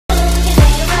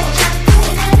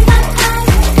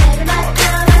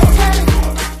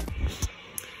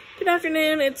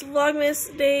afternoon. It's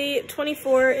Vlogmas day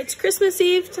 24. It's Christmas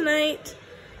Eve tonight.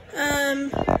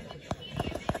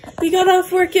 We got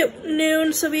off work at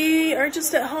noon, so we are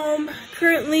just at home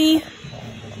currently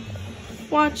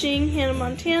watching Hannah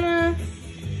Montana.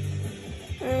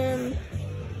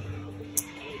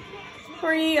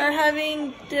 We are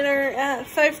having dinner at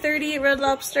 5:30 at Red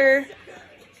Lobster.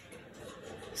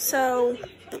 So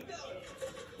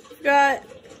we've got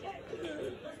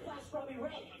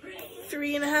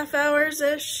 3.5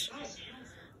 hours-ish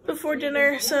before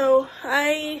dinner, so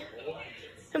I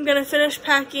am gonna finish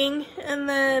packing and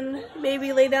then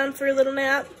maybe lay down for a little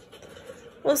nap.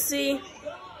 We'll see.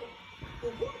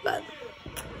 But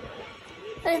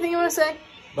anything you want to say?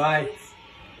 Bye.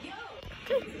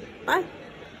 Okay, bye.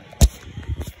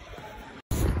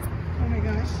 Oh my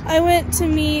gosh. I went to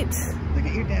meet Look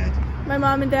at your dad. my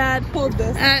mom and dad Hold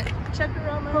this. at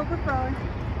Chuckaroma.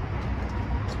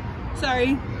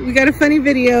 Sorry. We got a funny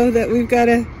video that we've got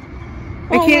to...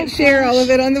 I can't share all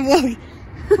of it on the vlog.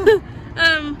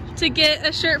 To get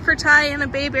a shirt for Ty and a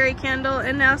bayberry candle,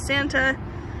 and now Santa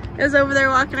is over there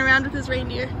walking around with his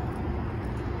reindeer.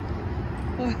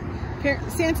 Well,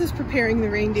 Santa's preparing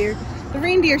the reindeer. The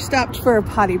reindeer stopped for a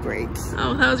potty break.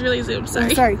 Oh, that was really zoomed,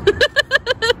 sorry. Oh, sorry.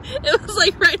 It was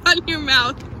like right on your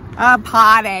mouth. A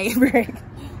potty break.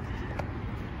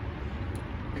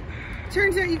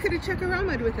 Turns out you could have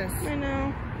Chuckaroma'd with us. I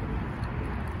know.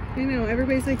 I know,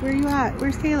 everybody's like, where are you at?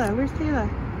 Where's Kayla? Where's Kayla?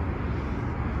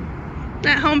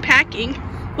 At home packing.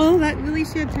 Well, at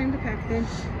least you had time to pack then.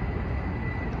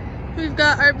 We've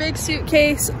got our big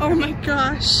suitcase. Oh my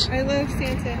gosh. I love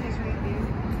Santa and his reindeer.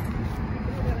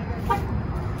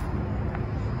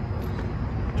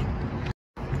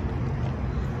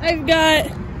 I've got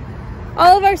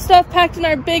all of our stuff packed in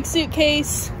our big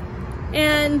suitcase,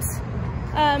 and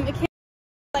it came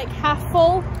like half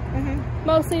full,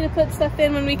 mostly to put stuff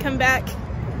in when we come back.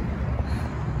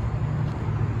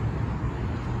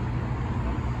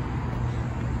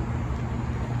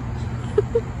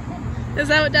 Is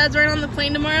that what Dad's wearing on the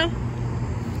plane tomorrow?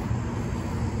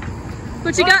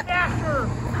 What you got?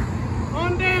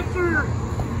 On dancer!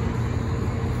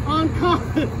 On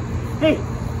comment! Hey,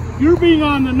 you're being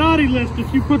on the naughty list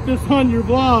if you put this on your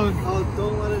vlog. Oh,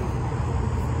 don't let it...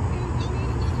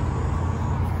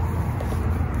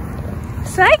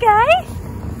 Say, guy.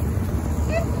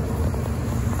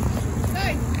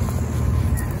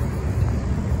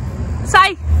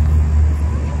 Say.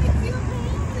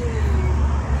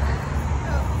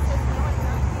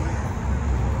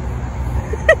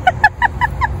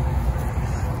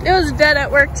 It was dead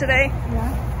at work today.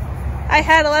 Yeah. I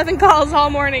had 11 calls all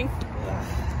morning.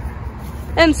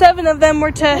 And 7 of them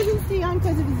were to... He doesn't stay on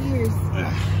because of his ears.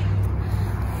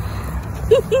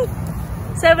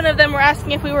 7 of them were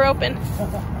asking if we were open.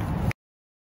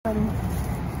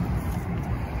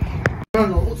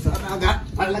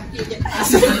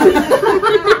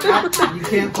 You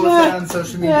can't post that on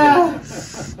social media. Yeah.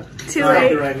 Too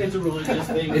late. It's a religious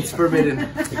thing. It's forbidden.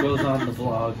 It goes on the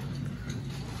vlog.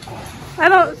 I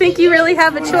don't think you really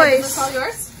have a choice.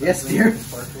 Yes, dear.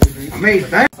 Made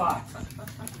that.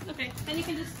 Okay, then you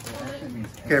can just...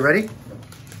 Okay, ready?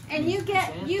 And you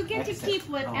get to keep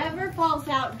whatever falls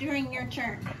out during your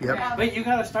turn. Yep. Wait, you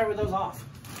gotta start with those off.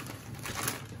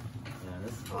 Yeah,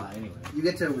 this is fine anyway. You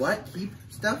get to what? Keep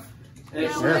stuff? No,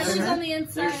 Yes. whatever's on the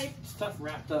inside. There's stuff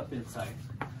wrapped up inside.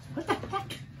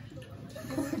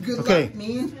 Good Okay. luck,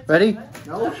 mean. Ready?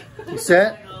 No.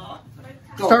 Set.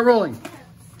 Go. Start rolling.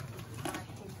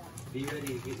 Be ready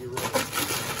to get your roll.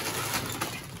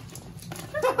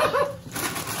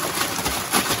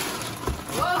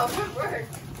 Whoa, good work.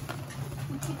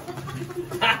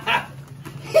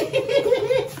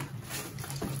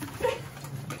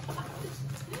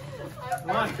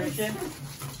 Come on, Christian.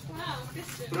 Wow,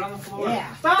 Christian. Put it on the floor.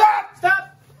 Yeah. Stop! Stop!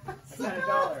 It's not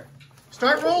 $1.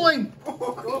 Start rolling.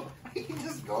 You can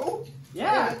just go?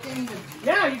 Yeah.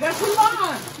 Yeah, you got some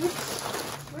on.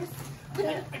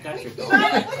 I got your dog.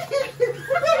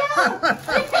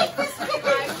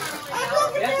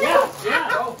 Yeah.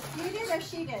 Oh. You did or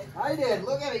she did? I did.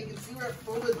 Look at it. You can see where it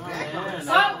folded back. Man,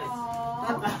 Aw.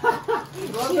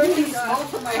 Well, they're too small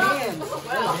for my hands.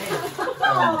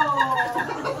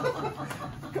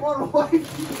 Come on, wife. You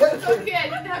get it. Okay, I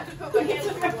didn't have to put my hands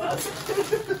in my gloves.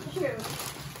 True.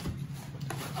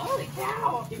 Holy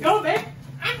cow. You go, babe.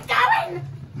 I'm going!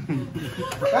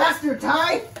 Faster,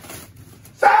 Ty.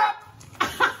 Stop.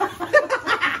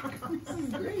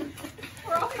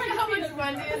 We're all kind of how much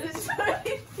fun is this time.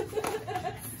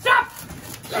 Stop!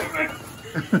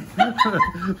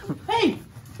 Hey!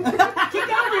 Kick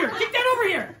that over here! Kick that over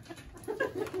here!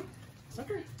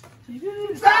 Sucker.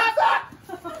 Stop!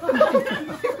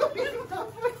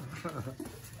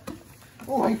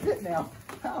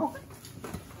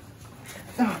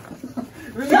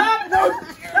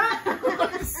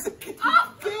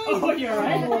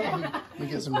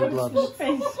 get some new gloves.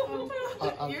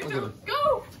 I'll get them.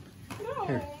 Go!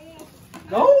 Here.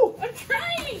 Go! I'm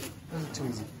trying! This is too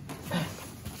easy.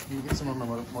 You get some of my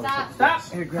motorcycle. Stop!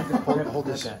 Here, grab that. Hold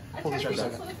this. Hold this right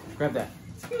there. Grab that.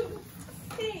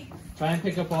 Hey, Try and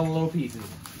pick up all the little pieces.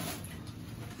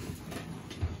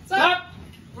 stop!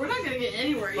 We're not gonna get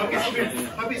anywhere. You guys.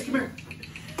 Puppies, come here.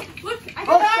 Look, I Oh,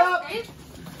 got stop! it.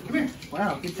 Come here.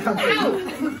 Wow, good job. Ow!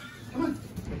 Come on.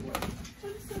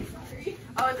 I'm so sorry.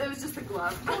 Oh, it was just a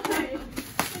glove. Okay.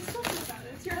 It's something about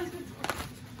it. It's your husband's glove.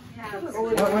 Yeah.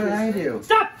 What did I do?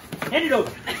 Stop! Hand it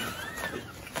over.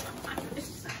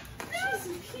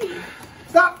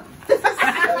 Stop!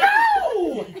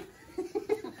 No!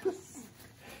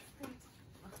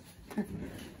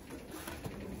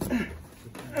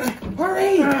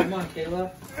 Hurry! Come on,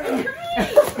 Kayla.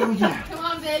 Come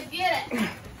on, babe, get it.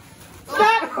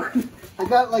 Stop! I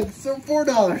got like some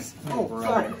 $4. Oh,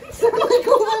 sorry. It's my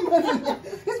money.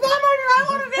 I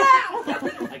want it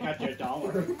now. I got your $1.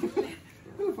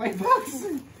 Ooh,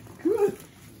 $5. Good.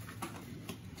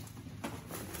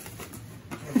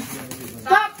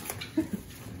 Stop!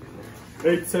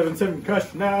 877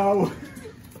 cuss now.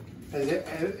 Has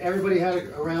everybody had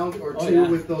a round or two yeah.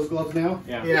 with those gloves now?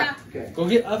 Yeah. Yeah. Okay. Go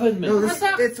get oven No, mitts.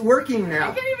 this, it's working I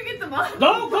now. can't even get them on.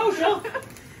 Go, Shell.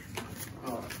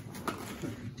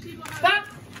 Stop!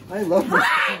 I love this.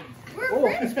 We're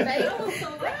rich, babe.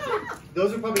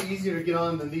 Those are probably easier to get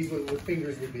on than these with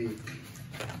fingers would be.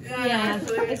 Yeah,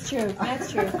 that's true.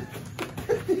 That's true.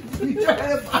 You try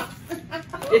to buy.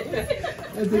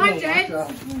 Hi, Jay.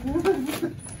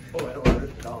 Oh, I don't want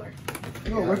 $1.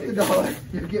 No, worth the $1.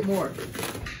 You get more.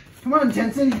 Come on,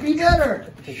 Jensen, be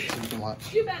better. Take it so you can watch.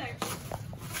 Do better.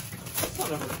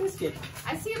 Son of a biscuit.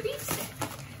 I see a beef stick.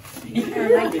 Or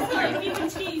like Even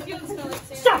cheese. You don't smell like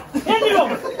sand. Stop! Hand it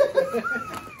over!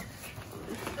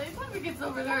 By the time it gets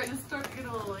over there, it just starts getting a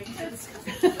little like this.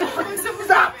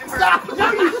 Stop! Stop!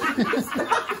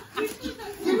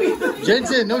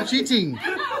 Jensen, no cheating.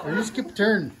 Or you skip a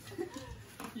turn.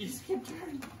 You skipped her.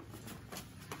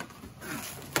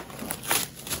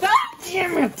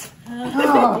 Damn it!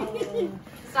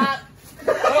 Stop.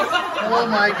 Oh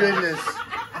my goodness.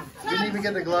 Didn't even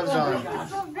get the gloves on.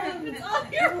 It's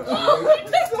on your phone.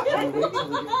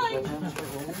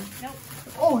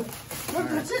 Oh, look,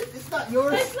 that's it. It's not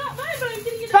yours. It's not mine, but I'm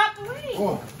getting it out of the way.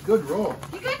 Oh, good roll.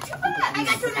 You got $2. I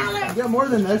got $2. You got more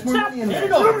than that. There's more money in there.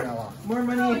 More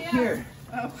money in yeah. here.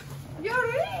 You're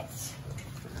rich.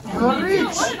 You're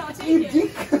rich. I'll take You it.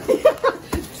 dick.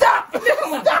 Stop! No,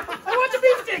 stop! I want the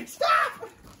beef stick. Stop!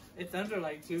 It's under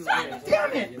like 2 Stop! layers.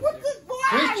 Damn it! What the? Why?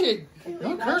 Christian,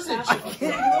 don't curse it. I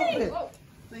can't open it.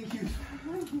 Thank you.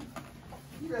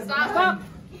 Stop.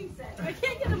 I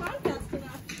can't get them on fast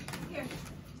enough. Here.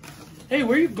 Hey,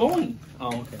 where are you going?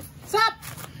 Oh, okay. Stop!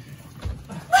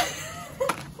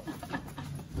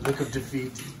 The look of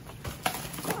defeat.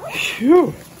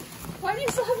 Phew. Why do you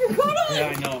still have your coat on?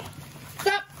 Yeah, I know.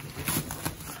 Stop!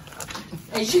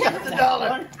 Hey, she got the $1.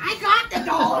 I got the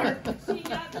 $1. She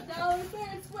got the $1 there.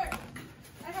 I swear.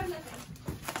 I have nothing.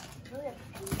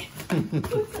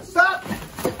 Stop!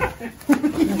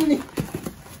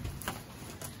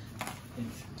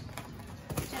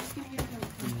 Just give me your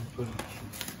coat.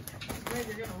 Wait,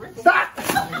 you're gonna rip it. Stop!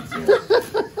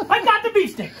 I got the beef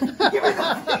stick. Give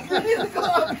me the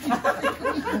glove.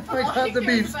 I got the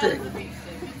beef stick.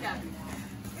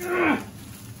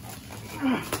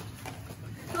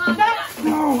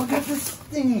 No, I got this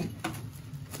thingy.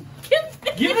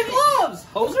 Give the gloves,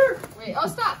 hoser. Wait, oh,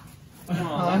 stop.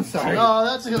 Oh, I'm sorry. No,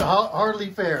 that's hardly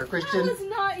fair, Christian. That was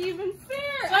not even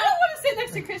fair. I don't want to sit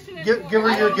next to Christian anymore. Give her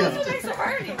I your don't want to gift. sit next to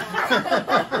her anymore.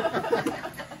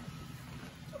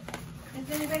 Is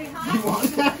anybody hot? You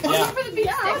want that? Yeah. For the beef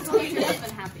sticks, I'll make your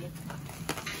husband happy.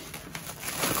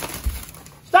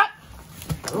 Stop.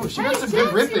 Oh, she got some Hey,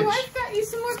 good James, your rippage. wife got you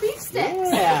some more beef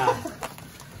sticks. Yeah.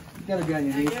 You gotta be on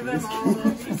your knees for this.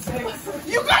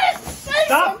 You gotta say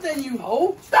something, you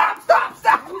hoe. Stop! Stop!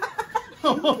 Stop!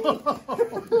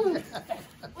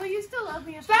 Will you still love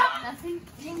me if I have nothing?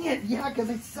 Dang it! Yeah, because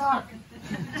I suck.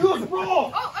 Do it,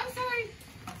 roll. Oh, I'm sorry.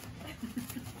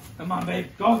 Come on, babe.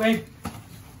 Go, babe.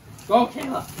 Go,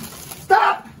 Kayla.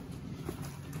 Stop!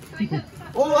 Can I cut-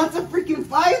 Oh, that's a freaking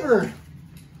 $5.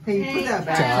 Hey, put that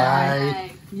back.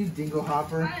 Die. You dingo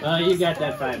hopper. Oh, you got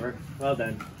that $5. Well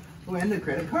done. Oh, and the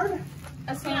credit card?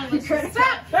 That's what I'm credit.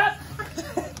 Stop! Stop.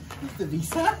 The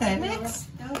Visa? Amex?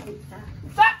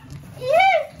 Stop!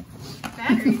 Yeah!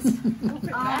 Batteries.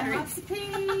 Batteries.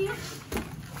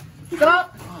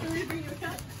 Stop! Can we bring you a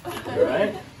cup? All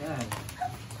right.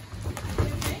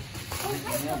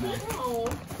 Oh,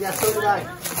 Yeah, so did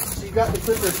I. So you got the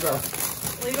Clippers, bro.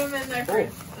 Leave them in there for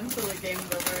until the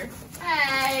game's over.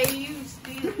 Hey, you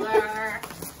stealer.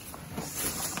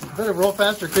 Better roll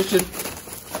faster, Christian.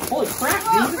 Holy crap,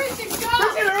 Oh, dude. Christian, go!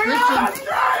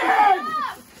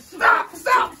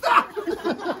 Stop!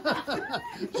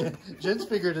 Jen's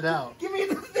figured it out. Give me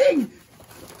the thing!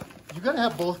 You gotta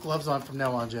have both gloves on from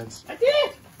now on, Jens. I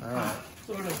did. All right.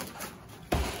 Sort of.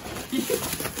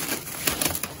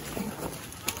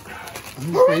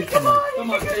 Hurry, come on.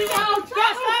 Come on, get it out.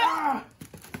 Faster.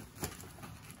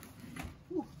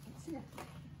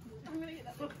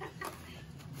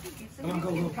 Come on,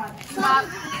 go. Stop.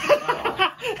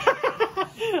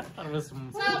 That was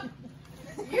some... Stop.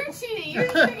 You're cheating. You're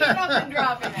just picking it up and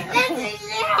dropping it.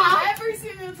 Every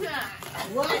single time.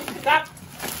 Stop.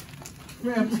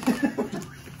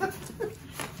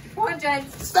 Come on, Jen.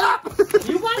 Stop!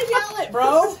 You want to yell it,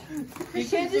 bro. You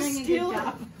can't just steal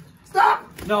it. Stop!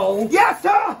 No. Yes,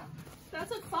 sir!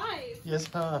 That's a 5. Yes,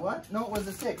 What? No, it was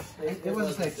a 6. It was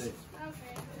a 6. Okay.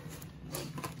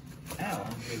 Ow.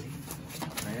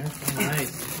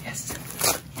 Nice.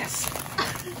 Yes.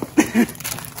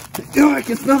 Oh, I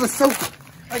can smell the soap.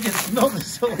 I can smell the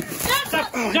soap. Stop.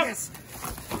 Oh, Jump. yes.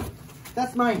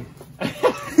 That's mine. Give me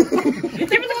the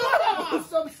glove. I'm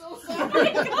so sorry. Oh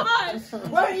my gosh!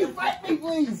 Why do you fight me,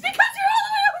 please? Because you're all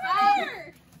the way over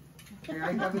there! Here, I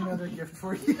have another gift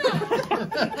for you.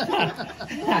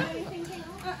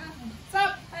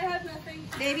 Stop! I have nothing.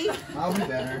 Baby. I'll be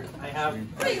better. I have...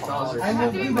 I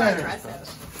will be better.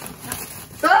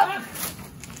 Stop!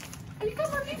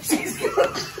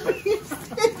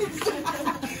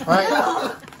 All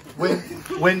right.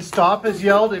 When stop is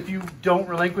yelled, if you don't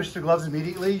relinquish the gloves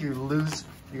immediately, you lose.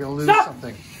 You're gonna lose Stop!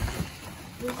 something.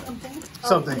 Lose something?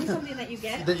 Something. Lose something that you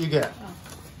get? That you get.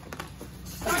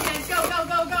 Come on, guys. Go.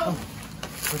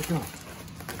 Where'd it go?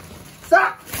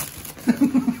 Stop!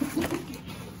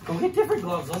 Go get different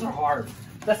gloves. Those are hard.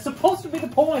 That's supposed to be the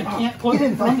point. You can't put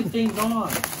funny things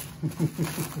on.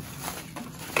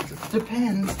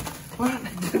 Depends. What?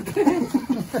 Depends.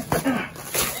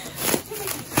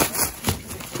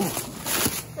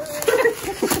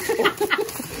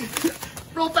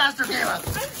 Roll faster, Kayla.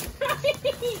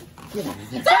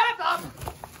 Stop!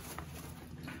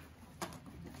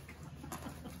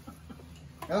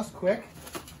 That was quick.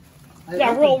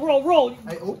 Yeah, roll.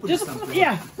 I opened Just, something.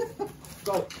 yeah.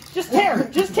 Go. Just tear.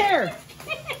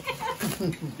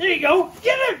 There you go.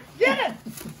 Get it.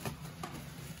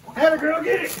 Have a girl,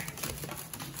 get it.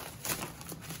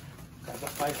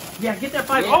 Yeah, get that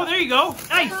 5. Oh, there you go.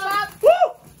 Nice. Stop. Woo!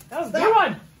 That was a good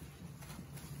one.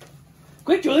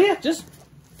 Quick, Julia. Just.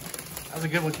 That was a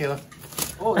good one, Kayla.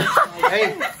 Oh,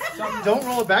 Hey, don't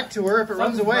roll it back to her if it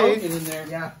runs away. in there.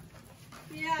 Yeah,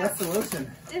 Yeah, that's the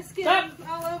lotion. it's Stop. getting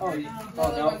all over now.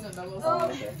 No, there wasn't. That wasn't.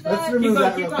 Oh, Let's the- remove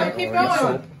that keep real going, quick. keep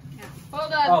going.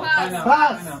 Hold on. Oh, Pause. I know.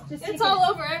 Pass. Just It's take all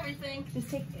it. over everything. Just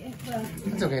take it.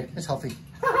 It's okay. It's healthy.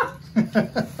 Oh,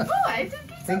 I did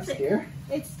get Thanks, something. dear.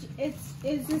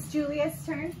 Is this Julia's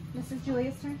turn? This is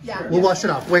Julia's turn? Yeah. We'll wash it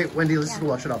off. Wait, Wendy, let's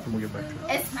wash it off and we'll get back to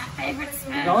it. It's my favorite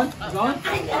smell. Going?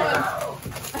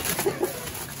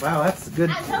 Wow, that's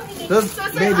good. So Those, it's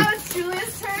like, baby. oh, it's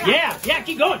Julia's turn? Yeah,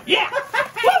 keep going. Yeah.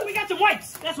 Woo, we got some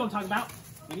wipes. That's what I'm talking about.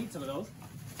 We need some of those.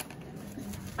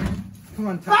 Come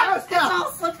on, It's Ty.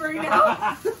 all slippery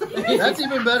now. That's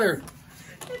even better.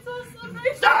 It's all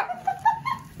slippery. Stop!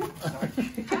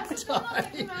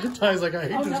 Ty's like, I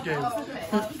hate this game. Oh,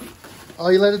 okay. Oh,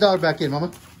 you let the dog back in,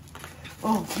 Mama.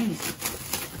 Oh, jeez.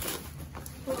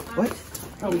 What?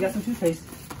 Oh, we got some toothpaste.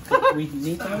 We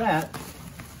need some of that.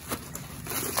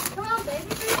 Come on, baby,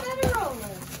 do better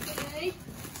roller. Okay.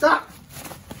 Stop!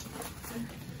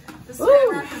 The screen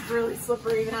wrap is really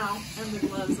slippery now, and the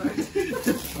gloves are.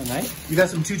 Oh, nice. You got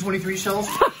some 223 shells,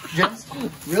 Jens?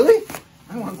 Really?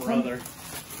 I want some. Brother.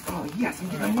 Oh, yes, I'm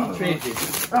getting one. Trade you.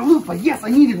 A loofah, yes, I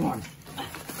needed one.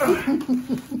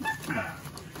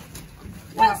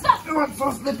 Well, stop. Oh, I'm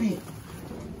so slippy.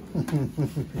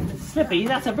 Slippy,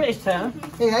 that's a British term.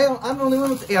 Hey, I'm the only one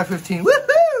with AR-15.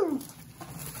 Woohoo!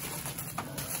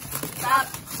 Stop.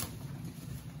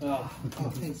 Oh, Oh,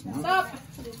 thanks, Mom. Stop.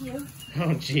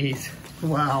 oh jeez.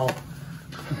 Wow.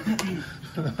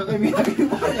 Maybe I can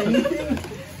want anything.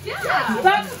 Yeah.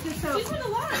 Stop! She's been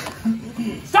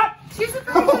alive. Stop! She's a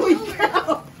girl. Holy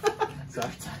cow!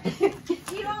 Sorry.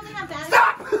 You only have that.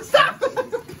 Stop!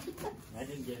 I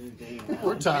didn't get anything.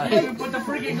 Poor Ty. Put the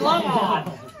freaking glove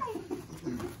on.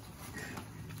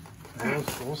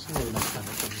 We'll see you next time.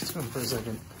 Just for a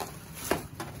second.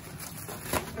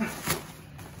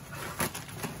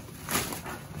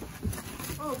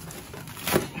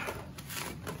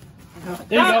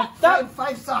 There you go. Stop!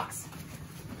 5 socks.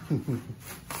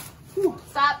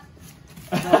 Stop.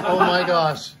 Oh my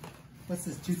gosh. What's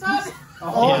this, toothpaste? Stop.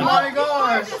 Oh my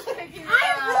gosh. I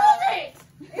rolled it!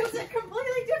 It was a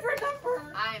completely different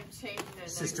number. I'm changing it.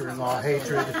 Sister-in-law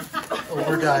hatred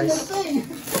over dice.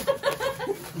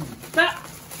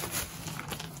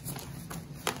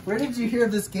 Where did you hear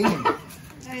this game?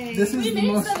 This is the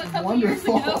most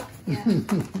wonderful. Yeah.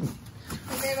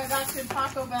 Babe, I got you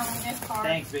Taco Bell and gift card.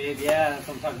 Thanks, babe. Yeah, that's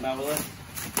what I'm talking about, Willis.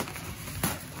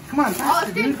 Come on, Oh, faster,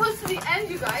 it's getting dude. close to the end,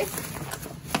 you guys.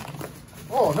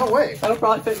 Oh, no way. That'll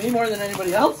probably fit me more than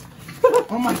anybody else.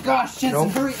 Oh my gosh, Jensen,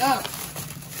 Nope. hurry up.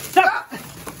 Stop!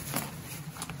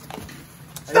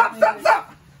 Stop, stop,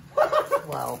 stop!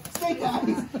 Wow. Snake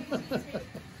eyes.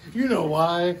 You know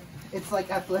why. It's like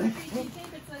athletic.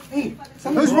 Hey,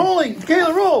 someone Who's rolling?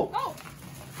 Kayla, roll. Oh.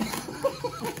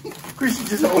 Christian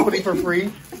just opening for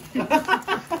free. What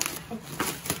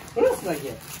else did I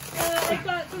get? I've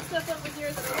got some stuff over here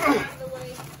that's out of the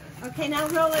way. Okay, now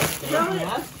roll it. Roll it.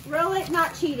 Roll it,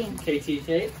 not cheating. KT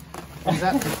tape. Is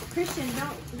that? Christian,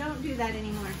 don't do that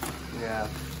anymore. Yeah.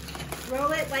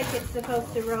 Roll it like it's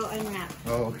supposed to roll unwrap.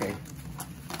 Oh, okay.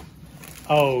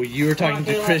 Oh, you were talking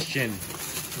to Kayla. Christian.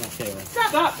 Not Kayla.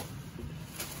 Stop.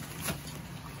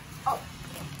 Oh.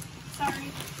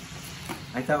 Sorry.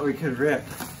 I thought we could rip.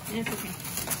 That's okay.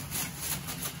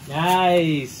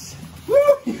 Nice. Woo!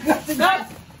 You got the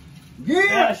nuts!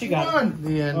 Yeah, she got it. One.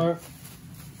 The end. Or,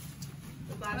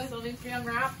 That still needs to be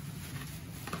unwrapped.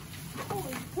 oh,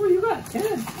 you got 10.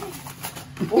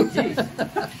 Oh, jeez.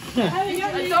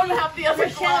 I don't have the other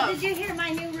Michelle, glove. did you hear my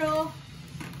new rule?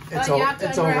 It's, you over, have to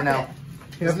it's over unwrap now.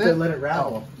 You have Isn't to it? let it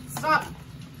rattle. Stop.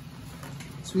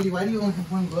 Sweetie, why do you only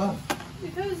have one glove?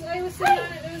 Because I was sitting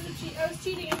on it, there was a cheat. I was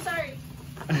cheating. I'm sorry.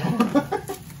 I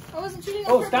wasn't cheating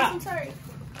on Oh, purpose. stop. I'm sorry.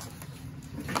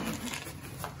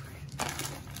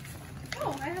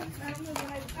 Oh, I don't know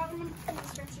what I got one from the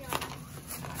stretchy on.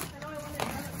 I know I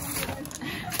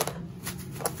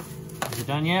wanted Is it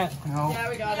done yet? No. Yeah,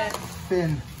 we got it.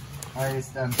 Spin. Alright, it's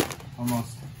done.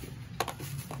 Almost.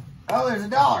 Oh, there's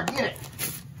 $1. Get it.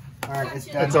 Alright, it's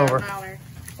done. It's over.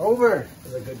 Over.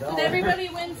 Did everybody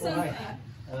win something?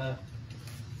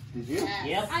 Did you?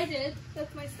 Yep. I did.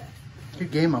 That's my stuff.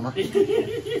 Good game, Mama.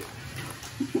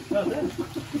 Well done.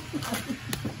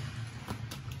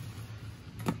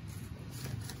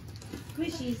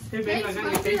 Squishies. Hey, babe, I got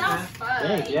your That face was mask. fun.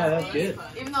 Thanks, yeah, that's good.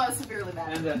 Even though it's severely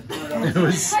bad. And It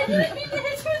was. I didn't mean to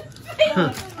hit your face.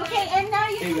 Okay, and now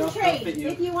you Here you can go. trade. I'll fit you.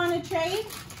 If you want to trade,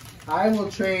 I will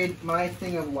trade my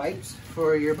thing of wipes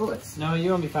for your bullets. No,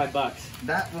 you owe me $5.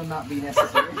 That will not be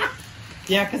necessary.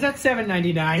 Yeah, because that's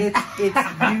 $7.99. It's used.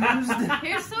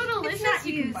 You're so delicious. not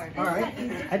You can used. barter. All right.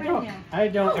 I don't. I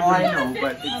don't. Oh, I know,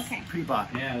 but it's Okay. pre-bought.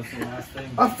 Yeah, that's the last thing.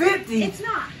 A 50. it's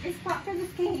not. It's bought for this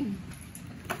game.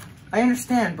 I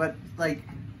understand, but like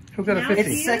Who got a Now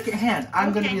 50? it's second hand.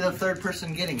 I'm going to Okay. be the third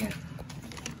person getting it.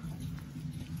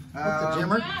 The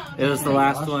Jimmer? It was the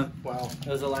last one. Wow. It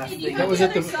was the last Did you thing. have That was the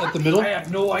at other the sock? middle? I have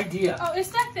no idea. Oh, it's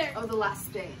back there. Oh, the last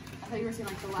thing. I thought you were saying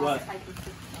like the last What? type of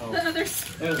thing. The other. It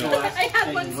was the last I had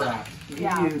thing one sock. wrapped. Give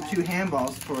Yeah. you 2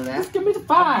 handballs for that. Just give me the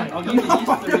 5. I'll give you these 3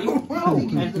 Well, you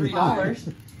can and do the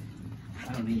 $3.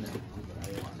 I don't need that.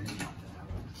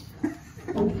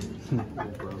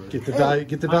 Get the value,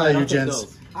 Alright, I'll you take gents.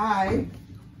 those.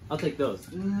 I'll take those.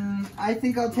 I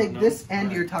think I'll take this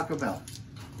and your Taco Bell.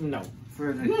 No.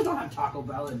 For You guys the, don't have Taco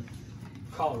Bell in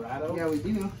Colorado. yeah, we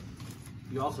do.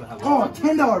 You also have. Oh, a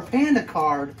 $10 Panda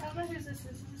card. I don't know whose this is.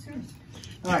 Is this yours?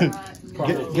 All right.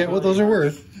 Get what those are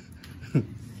worth.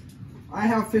 I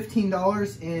have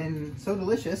 $15 in So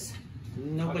Delicious.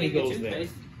 Nobody goes there.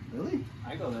 Really?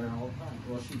 I go there all the time.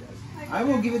 Well, she does. I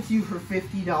will give it to you for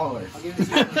 $50. I'll give it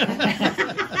to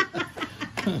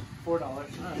you. $4.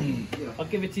 I'll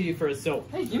give it to you for a soap.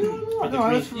 Hey, give me one more. No,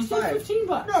 I was for you said $5.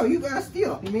 $15. No, you got a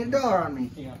steal. You made $1 on me.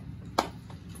 Yeah.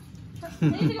 I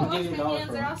need to go I'll wash give you my $1 hands.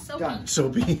 for They're all it. soapy. Done.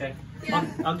 Soapy.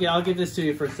 Okay. I'll give this to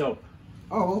you for soap.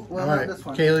 Oh, well, All not right. this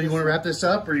one. Kayla, you This want to one. wrap this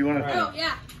up or you want to? Right. Oh,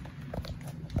 yeah.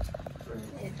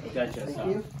 Gotcha. Thank So.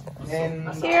 you. And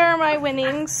Here are my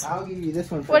winnings. I'll give you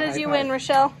this one for What a did high you five. win,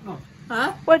 Rochelle?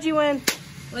 Huh? What'd you win?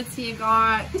 Let's see, you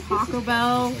got Taco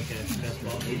Bell.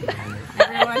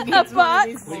 A Everyone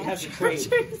box? What do you have to trade?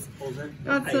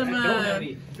 Got I some don't have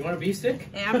any. You want a beef stick?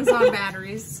 Amazon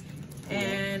batteries.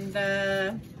 And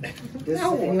Does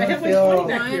No, I anyone have my feel money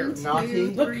back here. 1, naughty?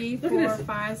 2, Look, 3, look at 4, this.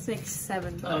 5, 6,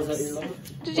 7 Oh, is that bucks. your number?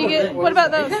 Did you get? What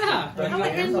about those? Yeah. Oh,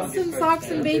 and some socks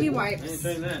and baby wipes.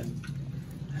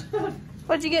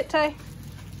 What'd you get, Ty?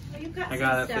 Oh, you've got I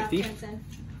got some a stuff, 50. Jensen.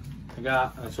 I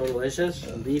got a So Delicious,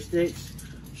 some beef sticks,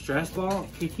 stress ball,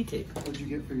 KT tape. What'd you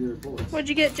get for your bullets? What'd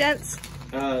you get, gents?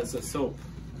 It's a soap.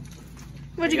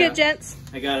 What'd you get, gents?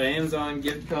 I got an Amazon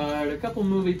gift card, a couple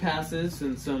movie passes,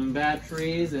 and some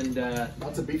batteries, and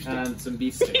Lots of beef sticks. some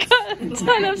beef sticks. A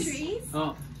ton of.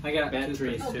 Oh, I got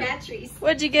batteries too. Batteries.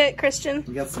 What'd you get, Christian?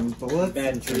 We got some bullets,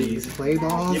 Batteries. some play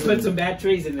balls, You put some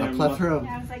batteries in there. a plethora of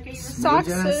I was like, are you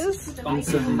Sauces. and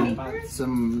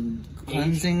some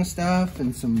cleansing stuff,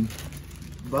 and some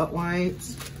butt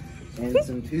wipes, and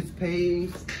some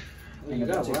toothpaste, and a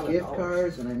bunch of gift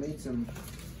cards, and I made some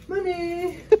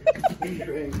money.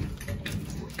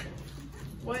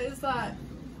 What is that?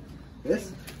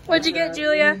 This? What'd you get,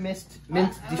 Julia? Mint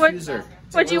What- diffuser.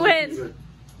 What'd you win?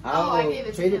 I'll I gave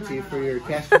it to trade him, it to you I for your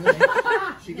cash money.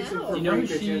 She gets it for You know free,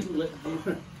 she...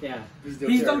 bitches. Yeah. He's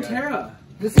He's doTERRA doTERRA.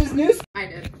 This is news. I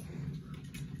did.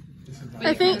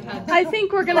 I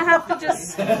think we're gonna have to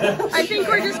just. I think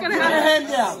we're just gonna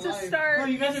have to start.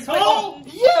 You guys are Oh,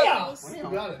 yeah! You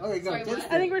got it. Okay, go. I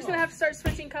think we're just gonna have to start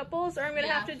switching couples, or I'm gonna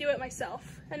have to do it myself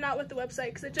and not with the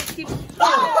website because it just keeps.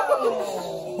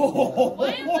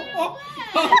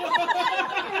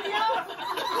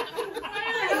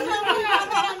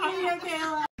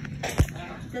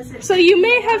 So you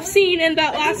may have seen in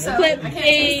that last clip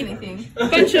a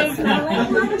bunch of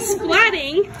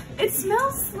splatting. It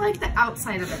smells like the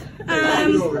outside of it.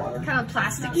 Kind of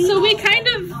plasticky. So we kind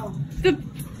of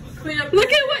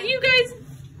look at what you guys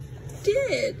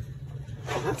did.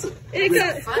 It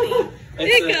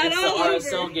got all over.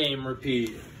 RSL game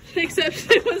repeat.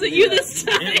 Except it wasn't you this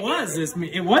time. It was.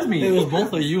 It was me. It was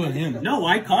both of you and him. No,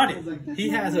 I caught it. He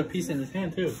has a piece in his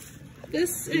hand too.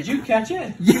 This Did you catch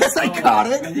it? Yes, I caught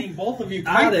I it. think both of you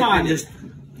I caught it. caught and it. just-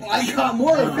 I caught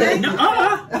more of it. No,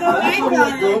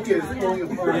 Broke it. It's falling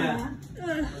apart. Yeah.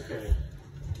 Okay.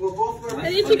 Well, both I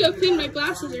need to go clean my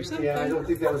glasses or something. Yeah, I don't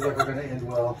think that was ever going to end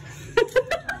well.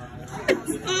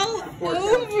 It's all Are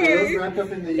those over. wrapped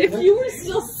up in the If unit? you were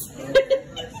still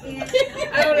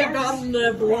I would have gotten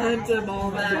the blunt of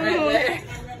all that right there.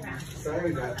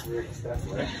 Sorry, that's wet.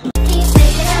 Keep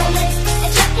taking our lips.